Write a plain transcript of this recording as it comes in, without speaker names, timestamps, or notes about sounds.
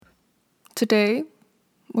Today,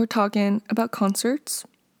 we're talking about concerts.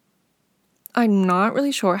 I'm not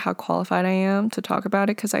really sure how qualified I am to talk about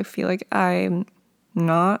it because I feel like I'm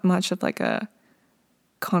not much of like a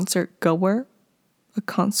concert goer, a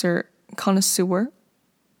concert connoisseur,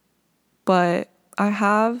 but I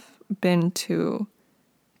have been to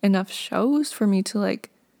enough shows for me to like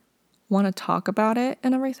want to talk about it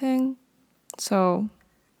and everything. So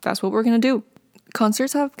that's what we're gonna do.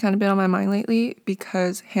 Concerts have kind of been on my mind lately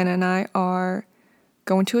because Hannah and I are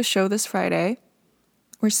going to a show this Friday.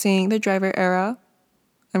 We're seeing the Driver Era.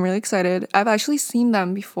 I'm really excited. I've actually seen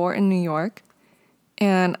them before in New York,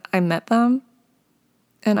 and I met them,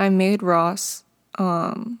 and I made Ross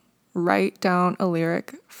write down a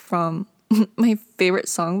lyric from my favorite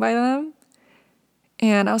song by them.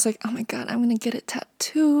 And I was like, oh my God, I'm going to get it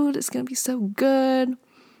tattooed. It's going to be so good.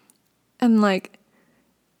 And like,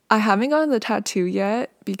 I haven't gotten the tattoo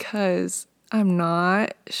yet because I'm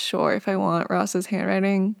not sure if I want Ross's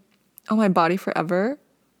handwriting on my body forever.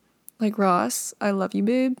 Like, Ross, I love you,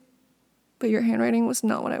 babe, but your handwriting was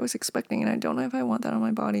not what I was expecting, and I don't know if I want that on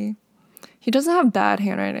my body. He doesn't have bad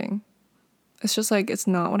handwriting. It's just like, it's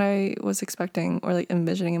not what I was expecting or like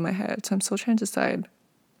envisioning in my head. So I'm still trying to decide.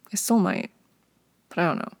 I still might, but I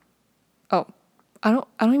don't know. Oh, I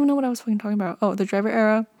don't even know what I was fucking talking about. Oh, the Driver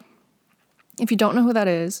Era. If you don't know who that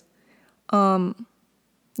is,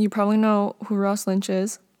 you probably know who Ross Lynch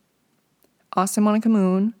is. Austin Monica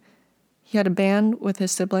Moon. He had a band with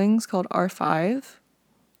his siblings called R5.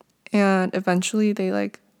 And eventually they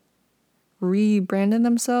like rebranded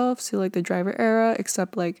themselves to like the Driver Era,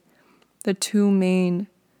 except like the two main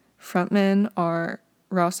frontmen are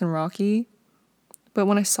Ross and Rocky. But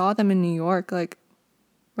when I saw them in New York, like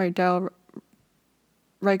Rydell,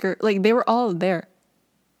 Riker, like they were all there.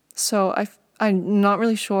 So I'm not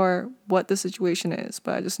really sure what the situation is,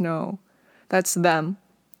 but I just know that's them.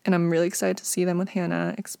 And I'm really excited to see them with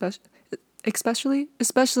Hannah, especially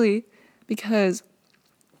because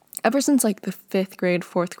ever since like the 5th grade,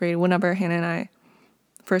 4th grade, whenever Hannah and I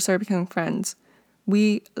first started becoming friends,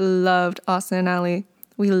 we loved Austin and Ally.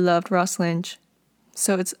 We loved Ross Lynch.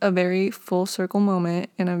 So it's a very full circle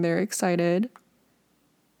moment, and I'm very excited.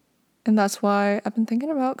 And that's why I've been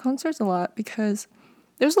thinking about concerts a lot, because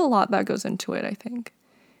there's a lot that goes into it, I think.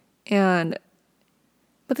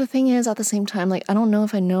 But the thing is, at the same time, like, I don't know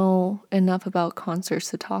if I know enough about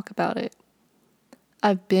concerts to talk about it.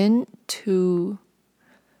 I've been to...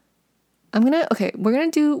 we're gonna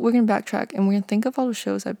backtrack, and we're gonna think of all the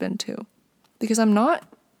shows I've been to. Because now that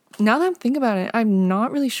I'm thinking about it, I'm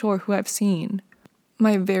not really sure who I've seen.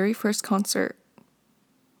 My very first concert,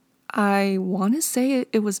 I want to say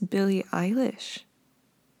it was Billie Eilish.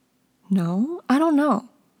 No? I don't know.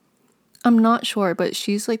 I'm not sure, but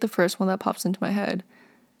she's like the first one that pops into my head.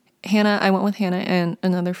 I went with Hannah and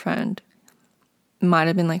another friend. Might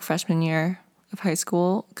have been like freshman year of high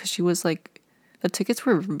school, because she was like, the tickets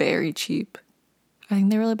were very cheap. I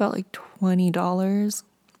think they were about like $20.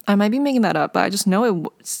 I might be making that up, but I just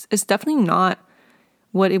know it's definitely not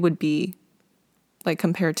what it would be like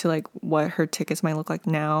compared to like what her tickets might look like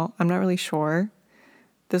now. I'm not really sure.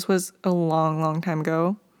 This was a long, long time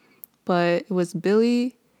ago, but it was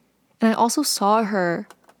Billie. And I also saw her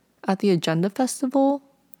at the Agenda Festival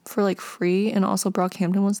for like free, and also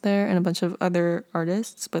Brockhampton was there and a bunch of other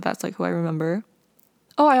artists, but that's like who I remember.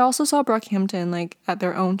 Oh, I also saw Brockhampton like at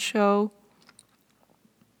their own show.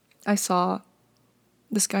 I saw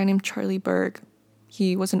this guy named Charlie Berg.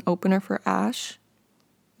 He was an opener for Ash,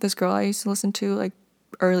 this girl I used to listen to like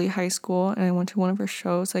early high school, and I went to one of her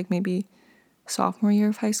shows like maybe sophomore year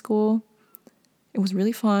of high school. It was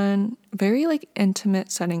really fun, very like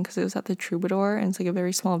intimate setting because it was at the Troubadour, and it's like a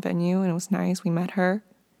very small venue, and it was nice. We met her.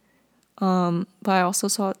 But I also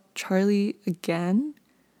saw Charlie again,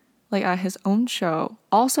 like at his own show,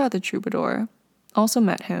 also at the Troubadour. Also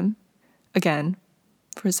met him again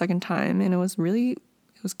for a second time, and it was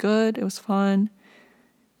good. It was fun.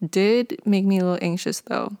 Did make me a little anxious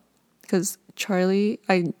though, because Charlie,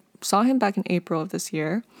 I saw him back in April of this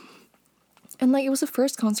year, and like it was the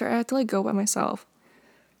first concert I had to like go by myself.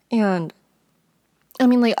 And I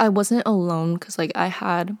mean, like, I wasn't alone because like I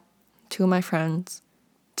had two of my friends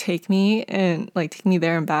take me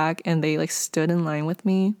there and back, and they like stood in line with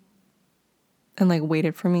me and like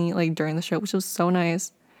waited for me like during the show, which was so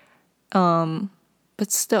nice. But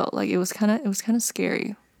still, like it was kind of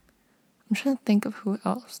scary. I'm trying to think of who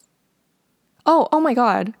else. Oh my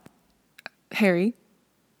God. Harry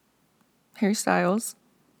Styles.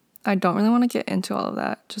 I don't really want to get into all of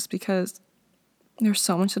that just because there's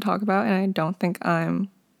so much to talk about, and I don't think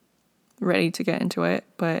I'm ready to get into it.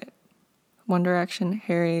 But One Direction,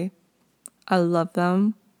 Harry, I love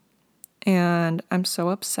them. And I'm so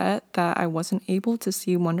upset that I wasn't able to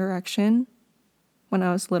see One Direction when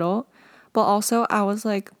I was little. But also, I was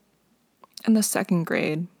like in the second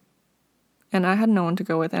grade and I had no one to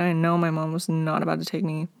go with. And I know my mom was not about to take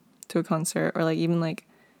me to a concert or like even like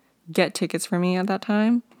get tickets for me at that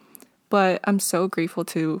time. But I'm so grateful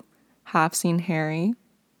to have seen Harry,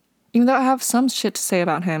 even though I have some shit to say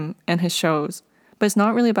about him and his shows. But it's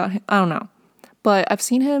not really about him. I don't know. But I've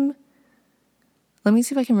seen him. Let me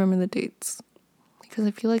see if I can remember the dates, because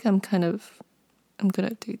I feel like I'm good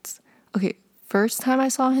at dates. Okay, first time I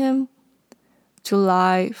saw him,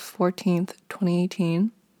 July 14th,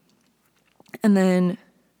 2018. And then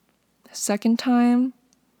second time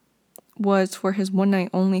was for his one night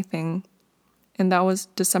only thing. And that was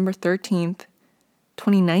December 13th,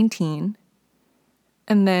 2019.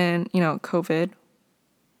 And then, COVID.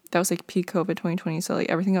 That was like peak COVID 2020. So like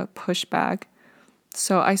everything got pushed back.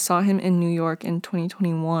 So I saw him in New York in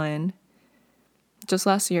 2021. Just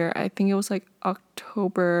last year. I think it was like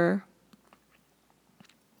October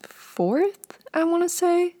 4th, I want to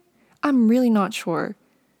say. I'm really not sure.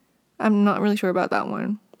 I'm not really sure about that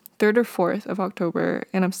one. 3rd or 4th of October.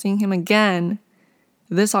 And I'm seeing him again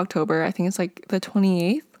this October. I think it's like the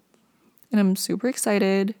 28th. And I'm super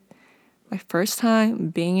excited. My first time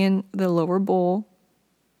being in the lower bowl.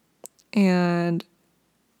 And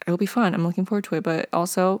it'll be fun. I'm looking forward to it. But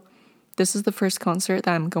also, this is the first concert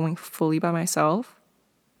that I'm going fully by myself.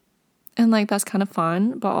 And like, that's kind of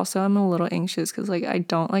fun. But also, I'm a little anxious because like, I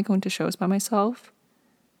don't like going to shows by myself.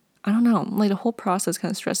 I don't know. Like, the whole process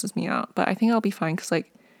kind of stresses me out. But I think I'll be fine because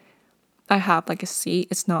like, I have like a seat.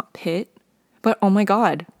 It's not pit. But oh my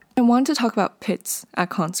God. I wanted to talk about pits at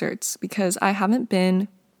concerts because I haven't been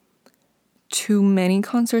to many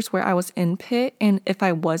concerts where I was in pit. And if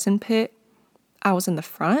I was in pit, I was in the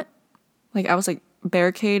front. Like, I was like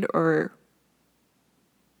barricade or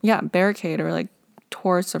like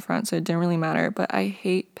towards the front. So it didn't really matter. But I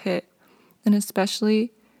hate pit. And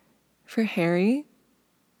especially for Harry.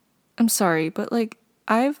 I'm sorry, but like,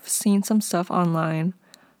 I've seen some stuff online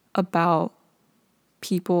about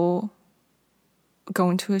people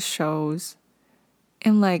going to his shows,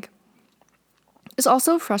 and like, it's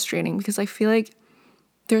also frustrating because I feel like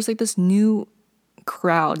there's like this new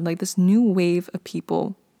crowd, like this new wave of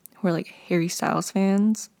people who are like Harry Styles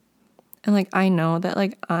fans, and like, I know that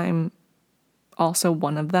like I'm also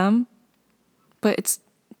one of them, but it's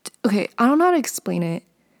okay, I don't know how to explain it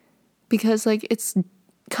because like, it's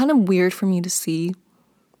kind of weird for me to see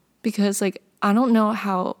because like, I don't know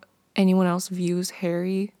how anyone else views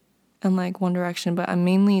Harry and like One Direction, but I'm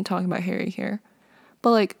mainly talking about Harry here.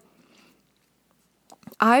 But like,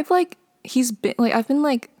 I've been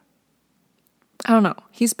like, I don't know,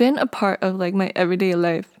 he's been a part of like my everyday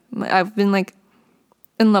life. I've been like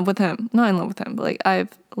in love with him, not in love with him, but like,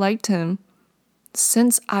 I've liked him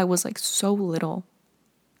since I was like so little.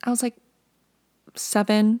 I was like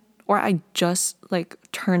 7, or I just like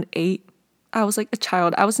turned 8. I was like a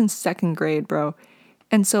child. I was in second grade, bro.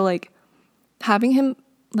 And so like, having him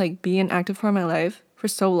like be an active part of my life for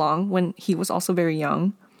so long when he was also very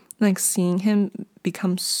young, like seeing him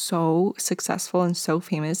become so successful and so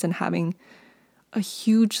famous and having a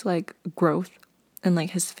huge like growth in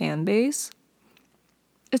like his fan base,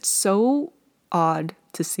 it's so odd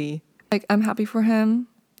to see. Like, I'm happy for him.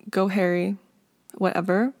 Go Harry,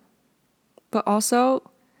 whatever. But also,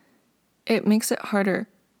 it makes it harder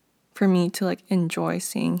for me to like enjoy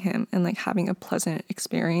seeing him and like having a pleasant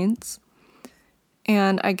experience.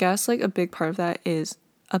 And I guess like a big part of that is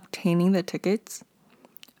obtaining the tickets.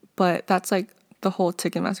 But that's like the whole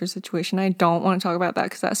Ticketmaster situation. I don't want to talk about that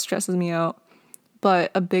because that stresses me out.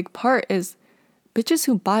 But a big part is bitches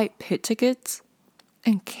who buy pit tickets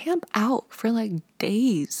and camp out for like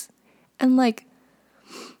days. And like,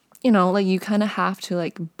 like you kind of have to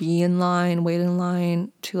like be in line, wait in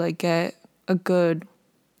line to like get a good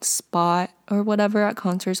spot or whatever at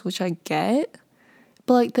concerts, which I get.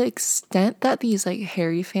 But like, the extent that these like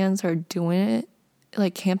Harry fans are doing it,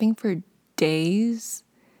 like camping for days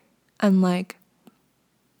and like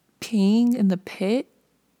peeing in the pit,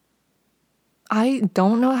 I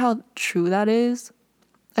don't know how true that is.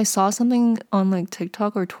 I saw something on like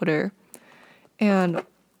TikTok or Twitter, and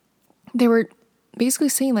they were basically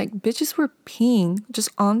saying like bitches were peeing just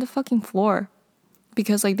on the fucking floor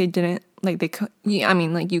because like they didn't like they could. Yeah, I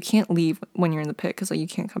mean, like, you can't leave when you're in the pit because like you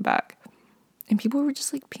can't come back, and people were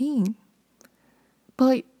just like peeing. But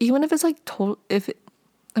like, even if it's like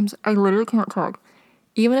I literally can't talk.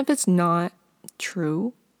 Even if it's not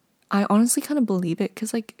true, I honestly kind of believe it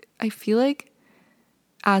because like, I feel like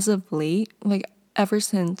as of late, like ever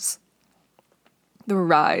since the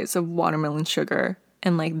rise of watermelon sugar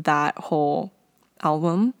and like that whole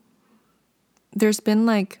album, there's been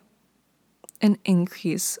like an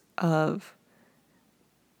increase of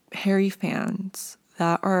Harry fans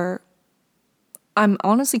that I'm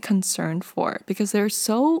honestly concerned for, because they're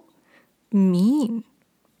so mean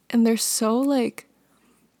and they're so like,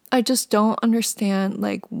 I just don't understand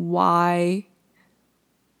like why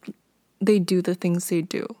they do the things they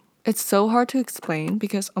do. It's so hard to explain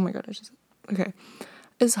because, oh my God, okay.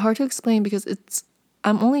 It's hard to explain because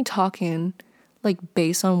I'm only talking like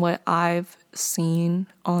based on what I've seen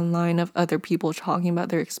online of other people talking about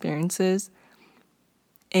their experiences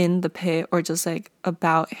in the pit or just like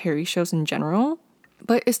about Harry shows in general.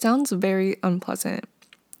 But it sounds very unpleasant.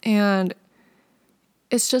 And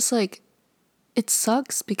it's just like, it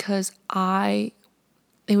sucks because it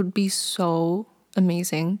would be so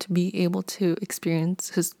amazing to be able to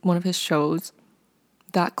experience one of his shows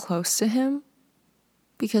that close to him,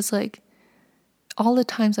 because like all the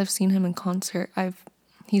times I've seen him in concert,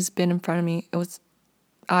 he's been in front of me.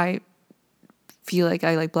 I feel like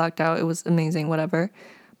I like blacked out. It was amazing, whatever.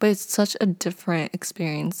 But it's such a different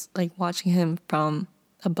experience, like watching him from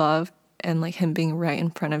above and like him being right in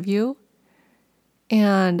front of you.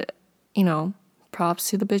 And, you know, props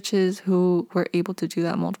to the bitches who were able to do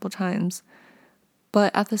that multiple times.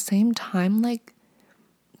 But at the same time, like,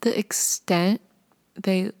 the extent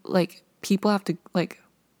they, like, people have to, like,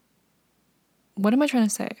 what am I trying to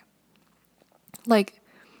say? Like,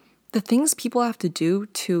 the things people have to do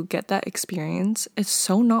to get that experience is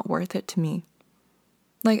so not worth it to me.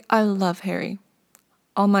 Like, I love Harry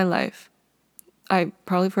all my life. I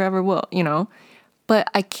probably forever will, you know? But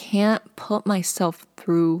I can't put myself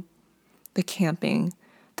through the camping,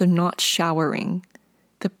 the not showering,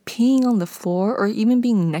 the peeing on the floor, or even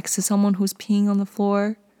being next to someone who's peeing on the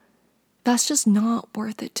floor. That's just not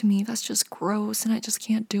worth it to me. That's just gross and I just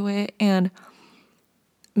can't do it. And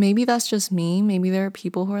maybe that's just me. Maybe there are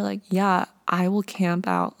people who are like, yeah, I will camp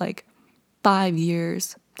out like 5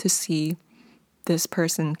 years to see this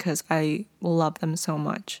person because I love them so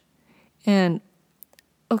much. And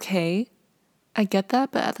okay, I get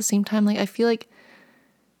that, but at the same time, like, I feel like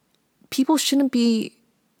people shouldn't be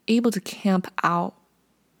able to camp out.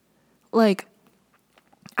 Like,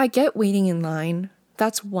 I get waiting in line.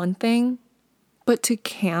 That's one thing. But to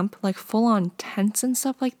camp, like, full on tents and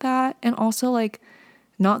stuff like that, and also, like,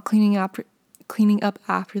 not cleaning up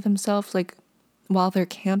after themselves, like, while they're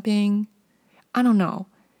camping. I don't know.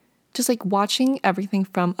 Just, like, watching everything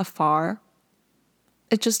from afar,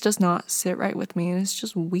 it just does not sit right with me. And it's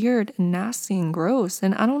just weird and nasty and gross.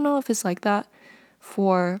 And I don't know if it's like that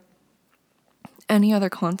for any other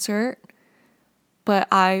concert, but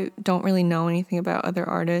I don't really know anything about other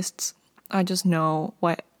artists. I just know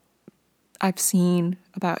what I've seen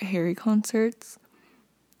about Harry concerts.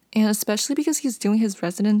 And especially because he's doing his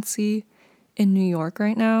residency in New York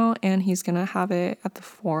right now and he's gonna have it at the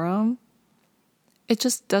Forum. It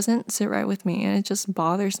just doesn't sit right with me, and it just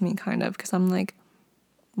bothers me kind of, because I'm like,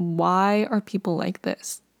 why are people like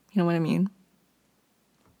this? You know what I mean?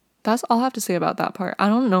 That's all I have to say about that part. I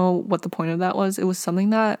don't know what the point of that was. It was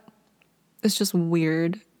something that is just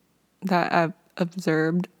weird that I've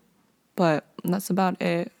observed, but that's about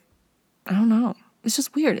it. I don't know. It's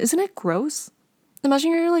just weird. Isn't it gross?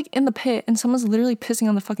 Imagine you're like in the pit and someone's literally pissing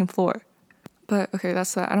on the fucking floor. But okay,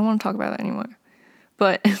 that's that. I don't want to talk about that anymore.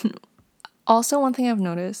 But also, one thing I've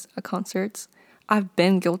noticed at concerts, I've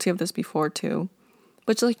been guilty of this before too,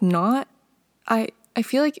 but like I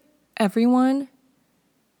feel like everyone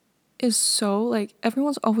is so like,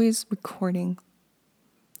 everyone's always recording.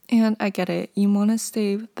 And I get it. You want to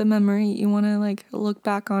save the memory. You want to like look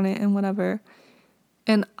back on it and whatever.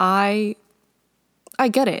 And I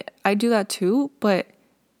get it. I do that too, but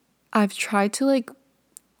I've tried to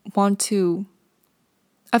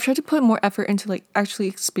put more effort into like actually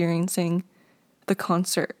experiencing the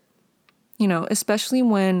concert. You know, especially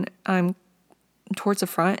when I'm towards the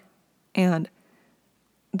front and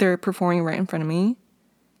they're performing right in front of me.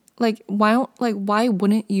 Like, why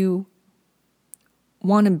wouldn't you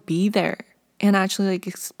want to be there and actually like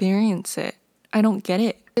experience it? I don't get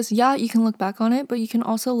it. Because yeah, you can look back on it, but you can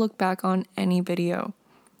also look back on any video.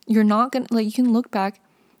 You're not gonna, like, you can look back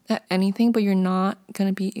at anything, but you're not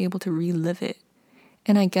gonna be able to relive it.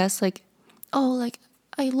 And I guess like, oh, like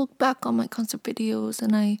I look back on my concert videos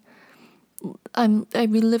and I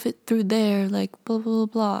relive it through there, like blah blah blah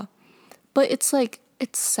blah. But it's like,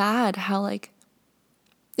 it's sad how like,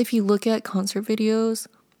 if you look at concert videos,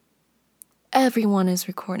 everyone is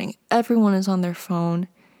recording, everyone is on their phone.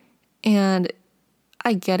 And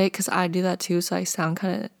I get it because I do that too, so I sound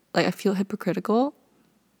kind of like, I feel hypocritical.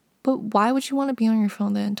 But why would you want to be on your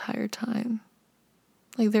phone the entire time?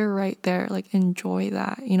 Like, they're right there. Like, enjoy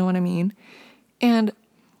that. You know what I mean? And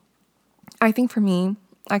I think for me,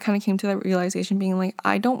 I kind of came to that realization being like,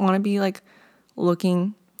 I don't want to be like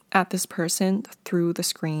looking at this person through the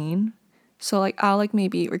screen. So like I'll like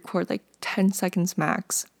maybe record like 10 seconds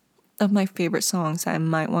max of my favorite songs that I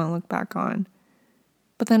might want to look back on.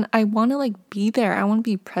 But then I want to like be there. I want to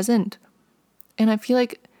be present. And I feel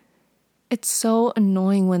like it's so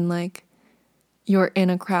annoying when like you're in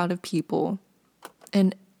a crowd of people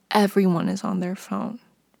and everyone is on their phone.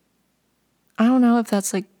 I don't know if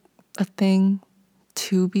that's like a thing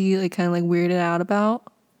to be like kind of like weirded out about.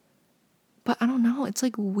 But I don't know. It's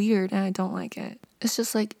like weird and I don't like it. It's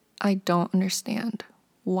just like I don't understand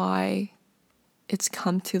why it's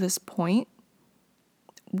come to this point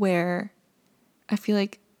where I feel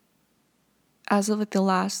like as of like the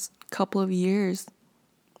last couple of years,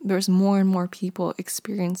 there's more and more people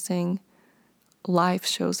experiencing live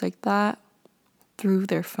shows like that through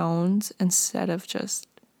their phones instead of just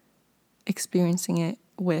experiencing it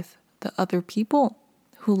with the other people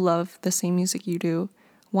who love the same music you do,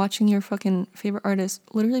 watching your fucking favorite artist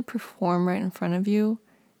literally perform right in front of you,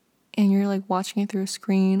 and you're like watching it through a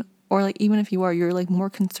screen, or like even if you are, you're like more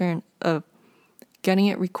concerned of getting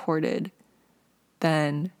it recorded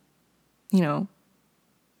than, you know,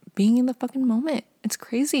 being in the fucking moment. It's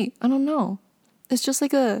crazy. I don't know. It's just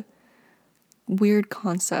like a weird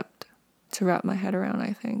concept to wrap my head around,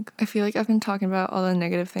 I think. I feel like I've been talking about all the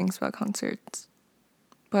negative things about concerts,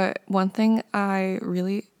 but one thing I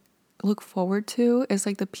really look forward to is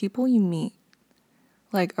like the people you meet,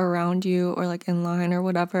 like around you or like in line or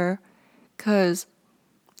whatever. Because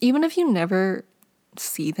even if you never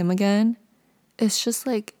see them again, it's just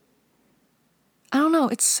like, I don't know,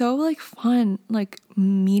 it's so like fun, like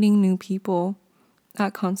meeting new people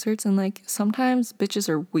at concerts. And like sometimes bitches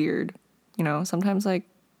are weird, you know, sometimes like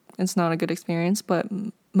it's not a good experience, but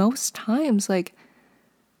most times like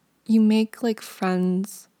you make like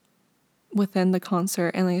friends within the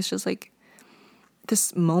concert, and like it's just like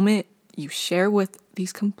this moment you share with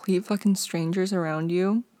these complete fucking strangers around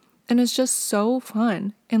you, and it's just so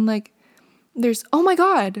fun. And like there's, oh my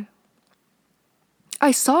god,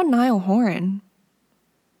 I saw Niall Horan.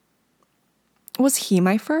 Was he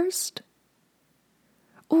my first?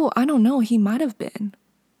 Oh, I don't know, he might have been.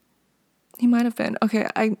 Okay,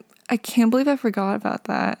 I can't believe I forgot about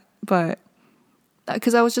that, but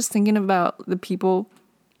because I was just thinking about the people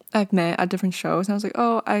I've met at different shows, and I was like,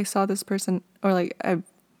 oh, I saw this person, or like I've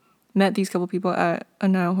met these couple people at a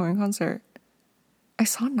Niall Horan concert. I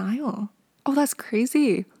saw Niall. Oh, that's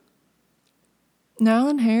crazy. Niall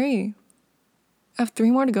and Harry. I have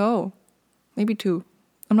 3 more to go. Maybe 2.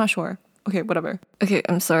 I'm not sure. Okay, whatever. Okay,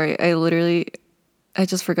 I'm sorry. I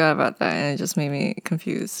just forgot about that, and it just made me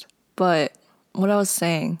confused. But what I was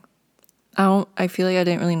saying, I feel like I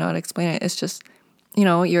didn't really know how to explain it. It's just, you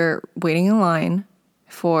know, you're waiting in line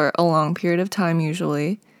for a long period of time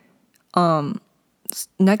usually,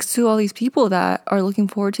 next to all these people that are looking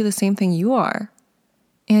forward to the same thing you are.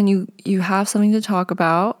 And you have something to talk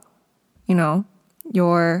about, you know,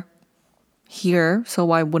 you're here, so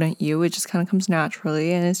why wouldn't you? It just kind of comes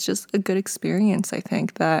naturally, and it's just a good experience, I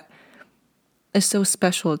think, that is so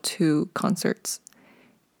special to concerts.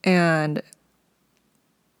 And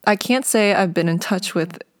I can't say I've been in touch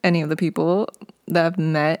with any of the people that I've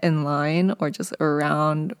met in line or just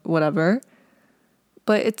around whatever,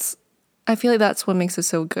 but I feel like that's what makes it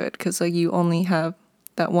so good, because like you only have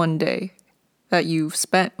that one day that you've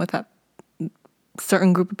spent with that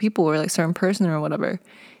certain group of people or like certain person or whatever.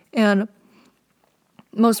 And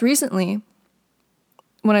most recently,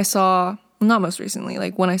 when I saw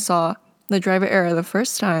the Driver Era the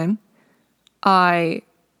first time,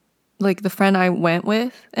 like the friend I went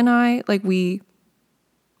with and we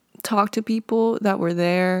talked to people that were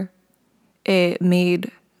there. It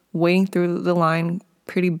made waiting through the line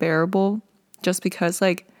pretty bearable, just because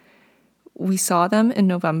like we saw them in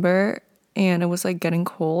November and it was like getting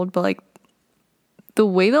cold, but like the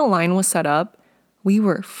way the line was set up, we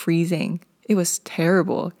were freezing. It was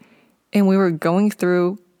terrible. And we were going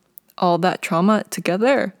through all that trauma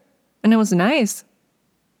together, and it was nice.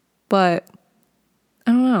 But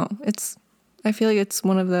I don't know. I feel like it's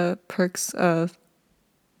one of the perks of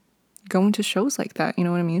going to shows like that. You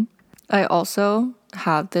know what I mean? I also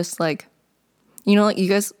have this like, you know, like you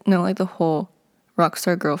guys know like the whole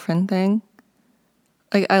rockstar girlfriend thing.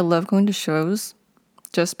 Like I love going to shows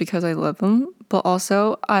just because I love them. But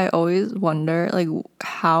also I always wonder like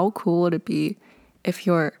how cool would it be if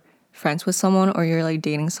you're friends with someone or you're like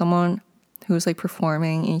dating someone who's like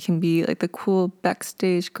performing, and you can be like the cool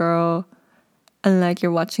backstage girl, and like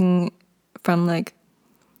you're watching from like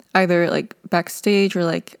either like backstage or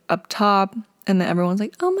like up top, and then everyone's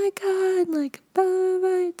like, oh my god, like blah, blah,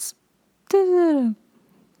 blah, it's da, da, da.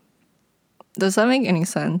 Does that make any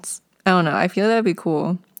sense? I don't know. I feel that'd be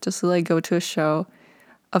cool just to like go to a show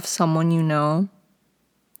of someone you know,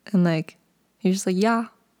 and like you're just like, yeah,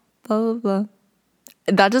 blah blah blah.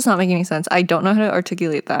 That does not make any sense. I don't know how to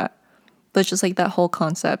articulate that, but it's just like that whole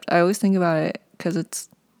concept. I always think about it because it's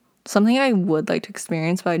something I would like to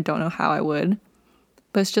experience, but I don't know how I would.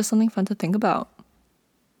 But it's just something fun to think about.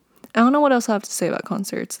 I don't know what else I have to say about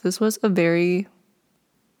concerts. This was a very,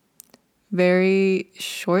 very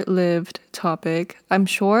short-lived topic. I'm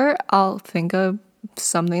sure I'll think of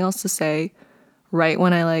something else to say right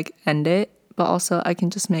when I like end it, but also I can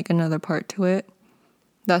just make another part to it.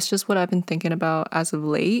 That's just what I've been thinking about as of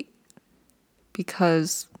late,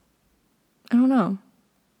 because I don't know.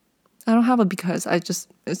 I don't have a because.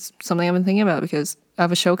 It's something I've been thinking about because I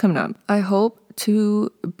have a show coming up. I hope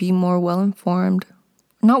to be more well-informed.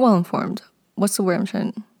 Not well-informed. What's the word I'm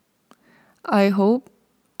trying? I hope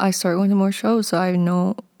I start going to more shows so I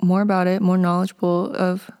know more about it, more knowledgeable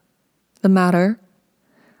of the matter.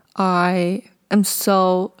 I am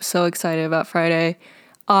so excited about Friday.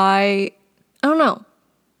 I don't know.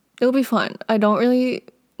 It'll be fun. I don't really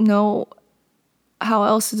know how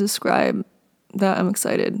else to describe that I'm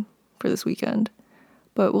excited for this weekend.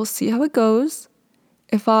 But we'll see how it goes.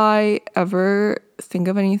 If I ever think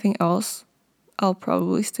of anything else, I'll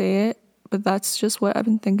probably say it. But that's just what I've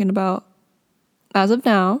been thinking about as of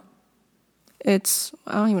now. I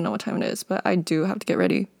don't even know what time it is, but I do have to get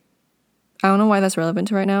ready. I don't know why that's relevant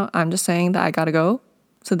to right now. I'm just saying that I gotta go.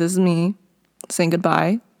 So this is me saying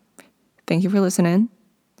goodbye. Thank you for listening.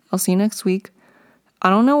 I'll see you next week. I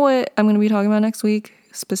don't know what I'm going to be talking about next week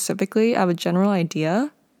specifically. I have a general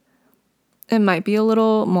idea. It might be a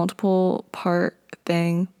little multiple part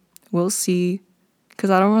thing. We'll see. Because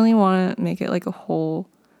I don't really want to make it like a whole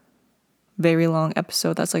very long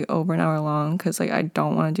episode that's like over an hour long. Because like I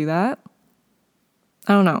don't want to do that.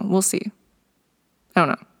 I don't know. We'll see. I don't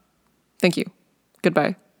know. Thank you.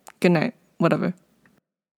 Goodbye. Good night. Whatever.